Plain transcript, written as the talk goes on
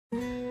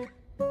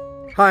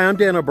Hi, I'm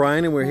Dan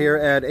O'Brien, and we're here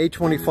at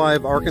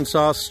 825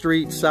 Arkansas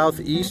Street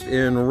Southeast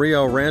in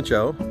Rio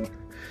Rancho.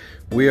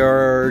 We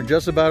are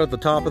just about at the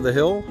top of the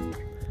hill.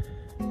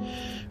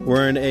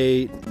 We're in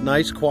a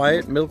nice,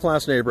 quiet,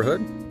 middle-class neighborhood,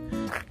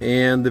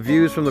 and the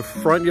views from the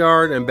front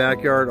yard and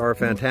backyard are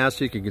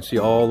fantastic. You can see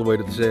all the way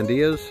to the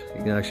Sandias.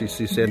 You can actually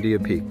see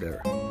Sandia Peak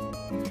there.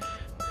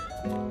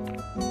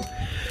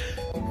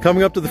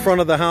 Coming up to the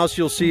front of the house,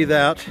 you'll see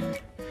that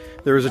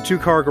there is a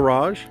two-car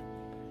garage.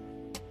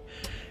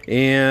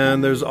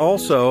 And there's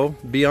also,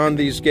 beyond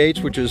these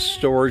gates, which is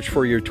storage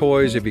for your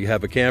toys, if you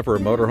have a camper, a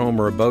motorhome,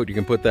 or a boat, you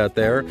can put that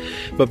there.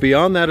 But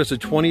beyond that is a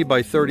 20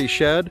 by 30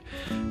 shed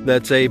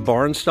that's a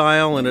barn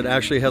style, and it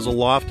actually has a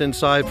loft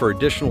inside for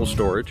additional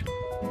storage.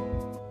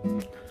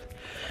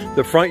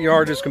 The front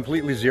yard is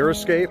completely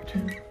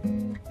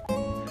xeriscaped,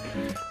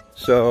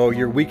 so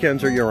your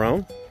weekends are your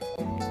own.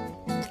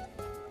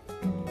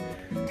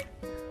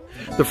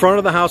 The front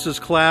of the house is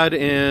clad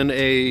in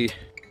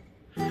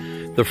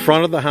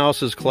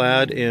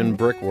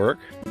brickwork.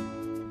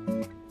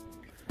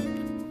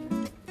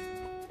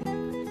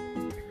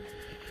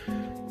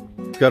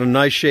 Got a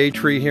nice shade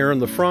tree here in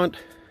the front.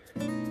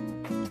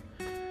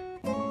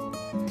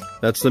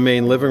 That's the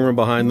main living room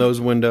behind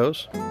those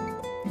windows.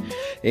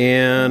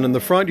 And in the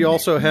front you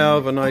also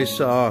have a nice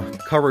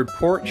covered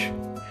porch,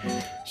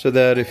 so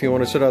that if you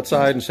want to sit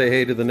outside and say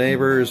hey to the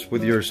neighbors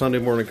with your Sunday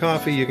morning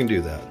coffee, you can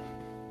do that.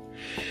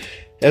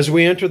 As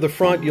we enter the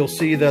front, you'll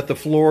see that the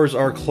floors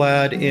are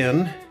clad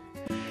in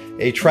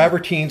a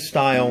travertine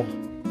style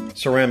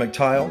ceramic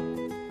tile.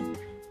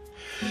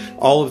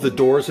 All of the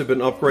doors have been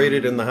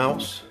upgraded in the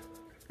house.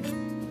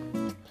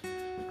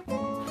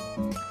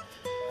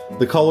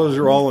 The colors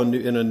are all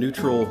in a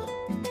neutral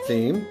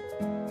theme.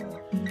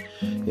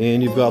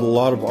 And you've got a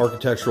lot of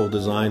architectural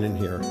design in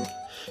here.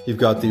 You've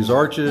got these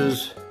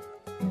arches.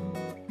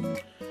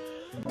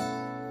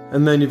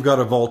 And then you've got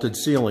a vaulted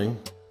ceiling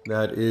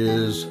that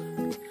is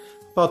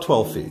about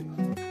 12 feet.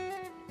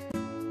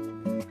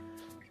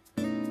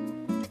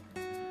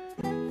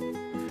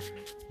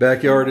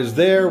 Backyard is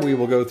there. We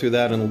will go through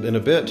that in a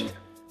bit.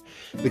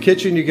 The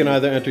kitchen, you can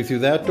either enter through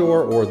that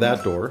door or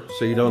that door,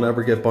 so you don't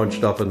ever get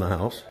bunched up in the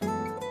house.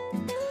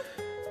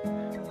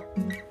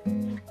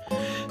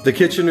 The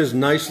kitchen is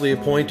nicely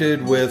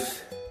appointed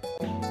with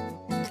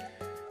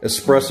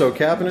espresso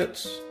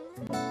cabinets,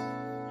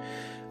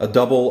 a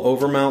double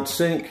overmount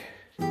sink,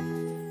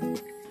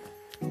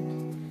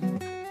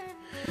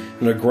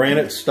 and a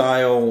granite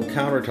style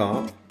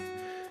countertop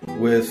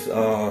with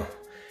an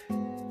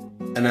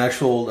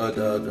actual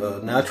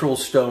natural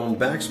stone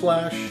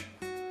backsplash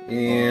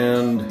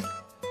and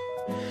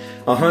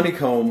a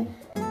honeycomb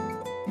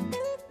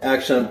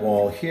accent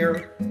wall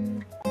here.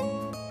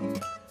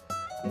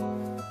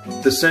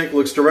 The sink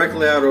looks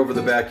directly out over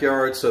the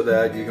backyard so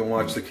that you can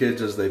watch the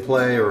kids as they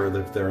play or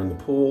if they're in the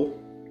pool.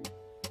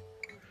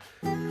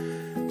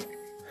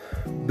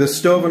 The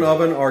stove and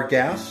oven are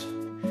gas,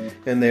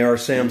 and they are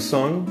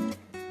Samsung.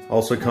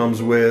 Also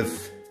comes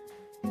with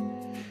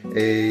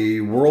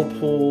a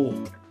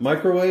Whirlpool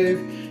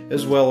microwave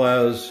as well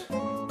as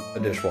a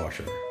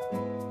dishwasher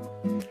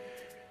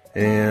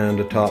and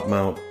a top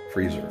mount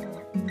freezer.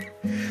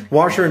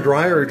 Washer and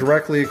dryer are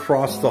directly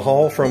across the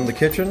hall from the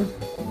kitchen.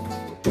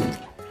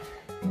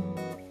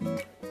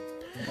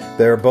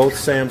 They're both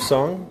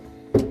Samsung.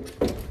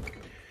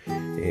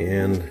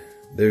 And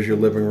there's your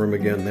living room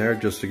again there,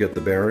 just to get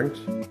the bearings.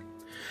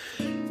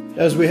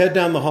 As we head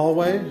down the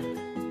hallway,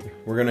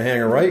 we're going to hang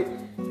a right,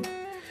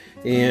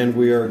 and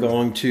we are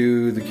going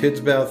to the kids'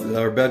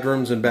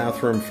 bedrooms and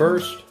bathroom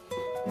first.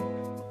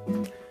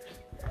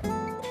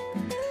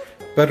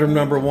 Bedroom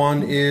number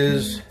 1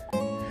 is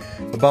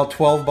about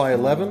 12 by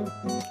 11.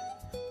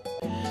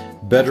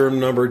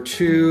 Bedroom number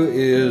 2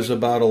 is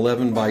about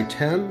 11 by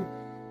 10.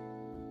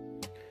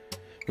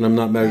 And I'm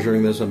not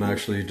measuring this, I'm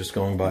actually just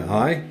going by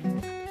eye.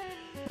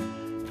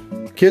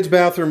 Kids'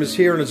 bathroom is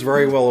here, and it's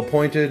very well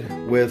appointed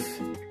with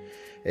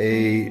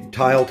a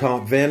tile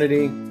top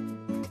vanity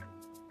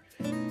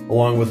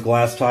along with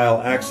glass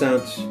tile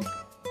accents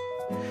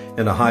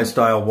and a high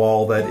style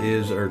wall that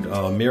is, or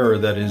mirror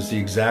that is the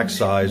exact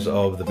size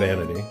of the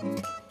vanity.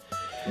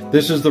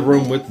 This is the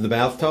room with the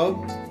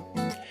bathtub.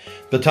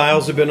 The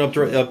tiles have been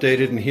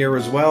updated in here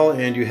as well,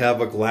 and you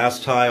have a glass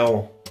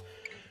tile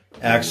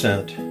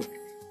accent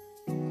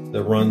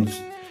that runs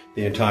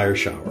the entire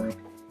shower.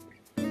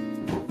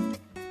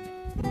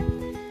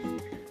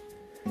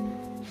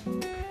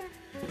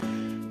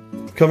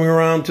 Coming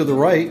around to the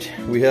right,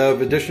 we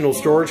have additional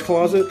storage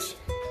closets.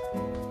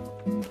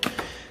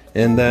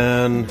 And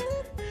then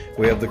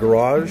we have the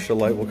garage. The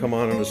light will come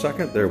on in a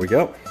second. There we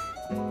go.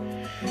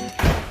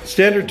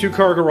 Standard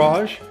 2-car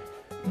garage.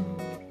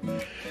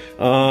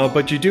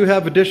 But you do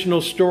have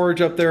additional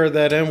storage up there at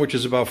that end, which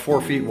is about 4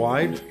 feet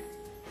wide.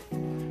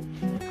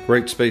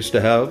 Great space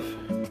to have.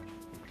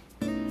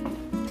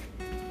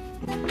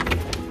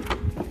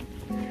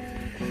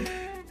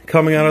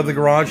 Coming out of the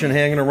garage and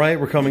hanging a right,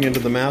 we're coming into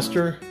the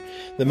master.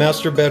 The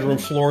master bedroom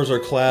floors are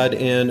clad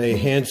in a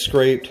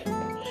hand-scraped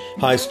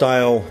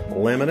high-style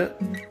laminate.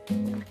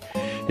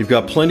 You've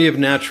got plenty of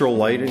natural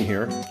light in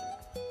here.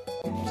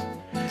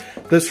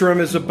 This room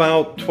is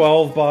about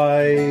 12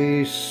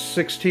 by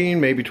 16,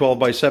 maybe 12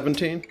 by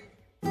 17.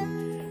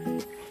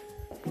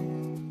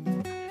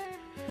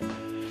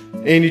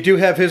 And you do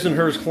have his and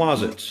hers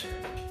closets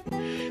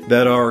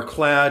that are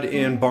clad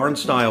in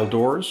barn-style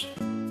doors.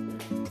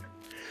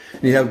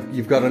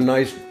 You've got a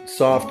nice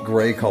soft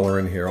gray color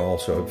in here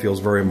also. It feels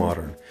very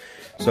modern.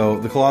 So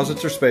the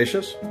closets are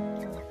spacious.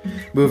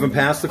 Moving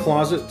past the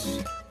closets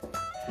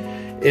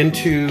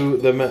into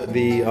the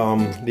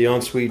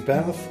ensuite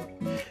bath.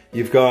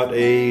 You've got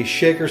a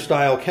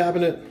shaker-style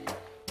cabinet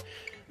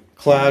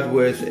clad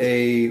with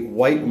a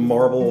white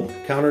marble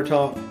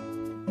countertop.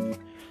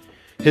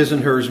 His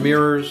and hers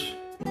mirrors.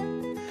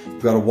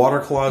 We've got a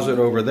water closet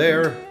over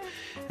there.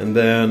 And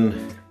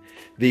then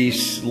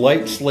these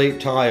light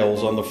slate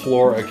tiles on the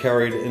floor are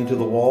carried into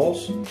the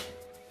walls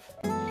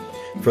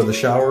for the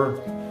shower.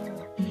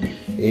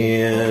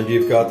 And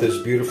you've got this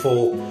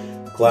beautiful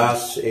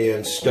glass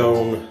and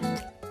stone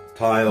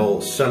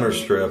tile center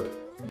strip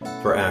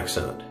for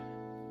accent.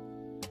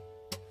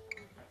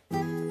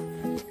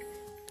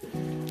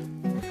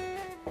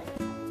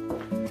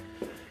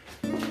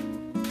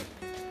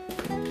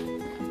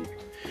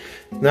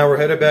 Now we're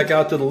headed back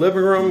out to the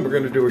living room. We're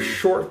going to do a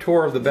short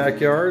tour of the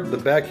backyard. The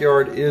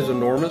backyard is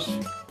enormous.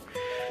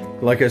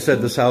 Like I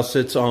said, this house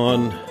sits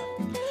on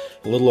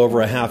a little over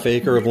a half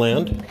acre of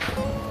land.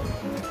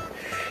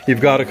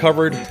 You've got a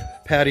covered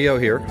patio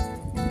here.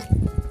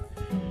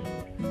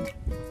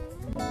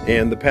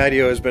 And the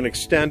patio has been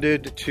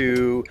extended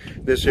to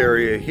this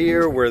area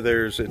here where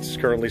it's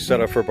currently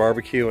set up for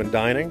barbecue and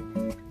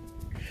dining.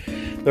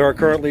 There are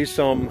currently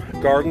some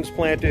gardens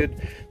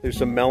planted. There's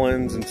some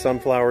melons and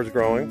sunflowers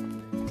growing.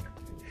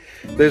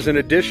 There's an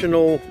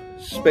additional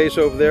space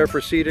over there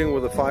for seating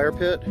with a fire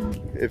pit,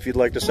 if you'd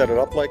like to set it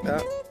up like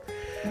that.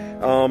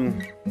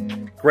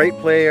 Great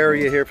play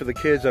area here for the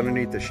kids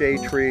underneath the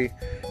shade tree,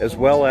 as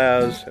well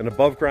as an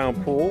above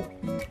ground pool.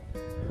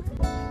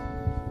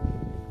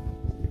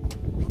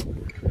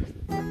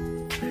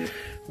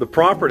 The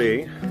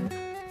property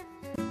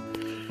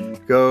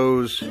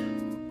goes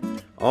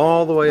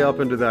all the way up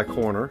into that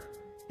corner.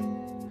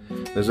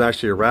 There's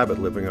actually a rabbit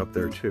living up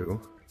there too.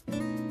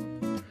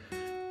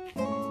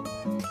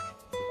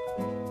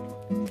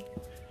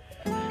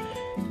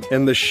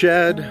 And the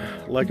shed,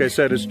 like I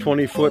said, is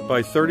 20 foot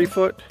by 30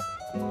 foot.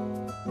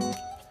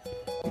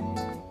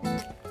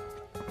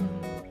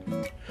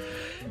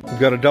 We've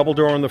got a double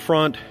door on the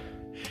front.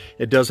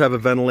 It does have a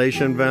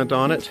ventilation vent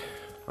on it,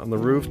 on the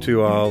roof to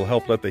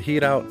help let the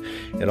heat out.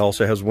 It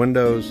also has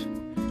windows,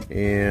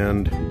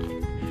 and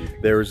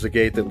there is the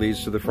gate that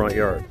leads to the front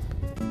yard.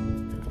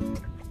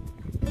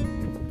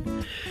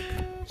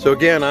 So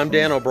again, I'm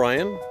Dan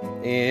O'Brien,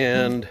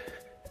 and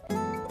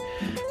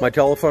my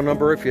telephone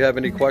number, if you have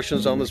any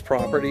questions on this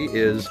property,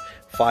 is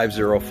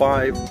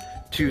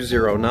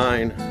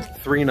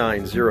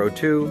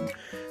 505-209-3902.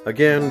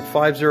 Again,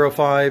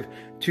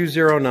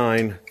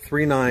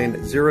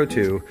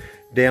 505-209-3902.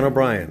 Dan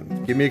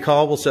O'Brien. Give me a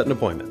call, we'll set an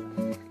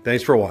appointment.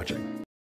 Thanks for watching.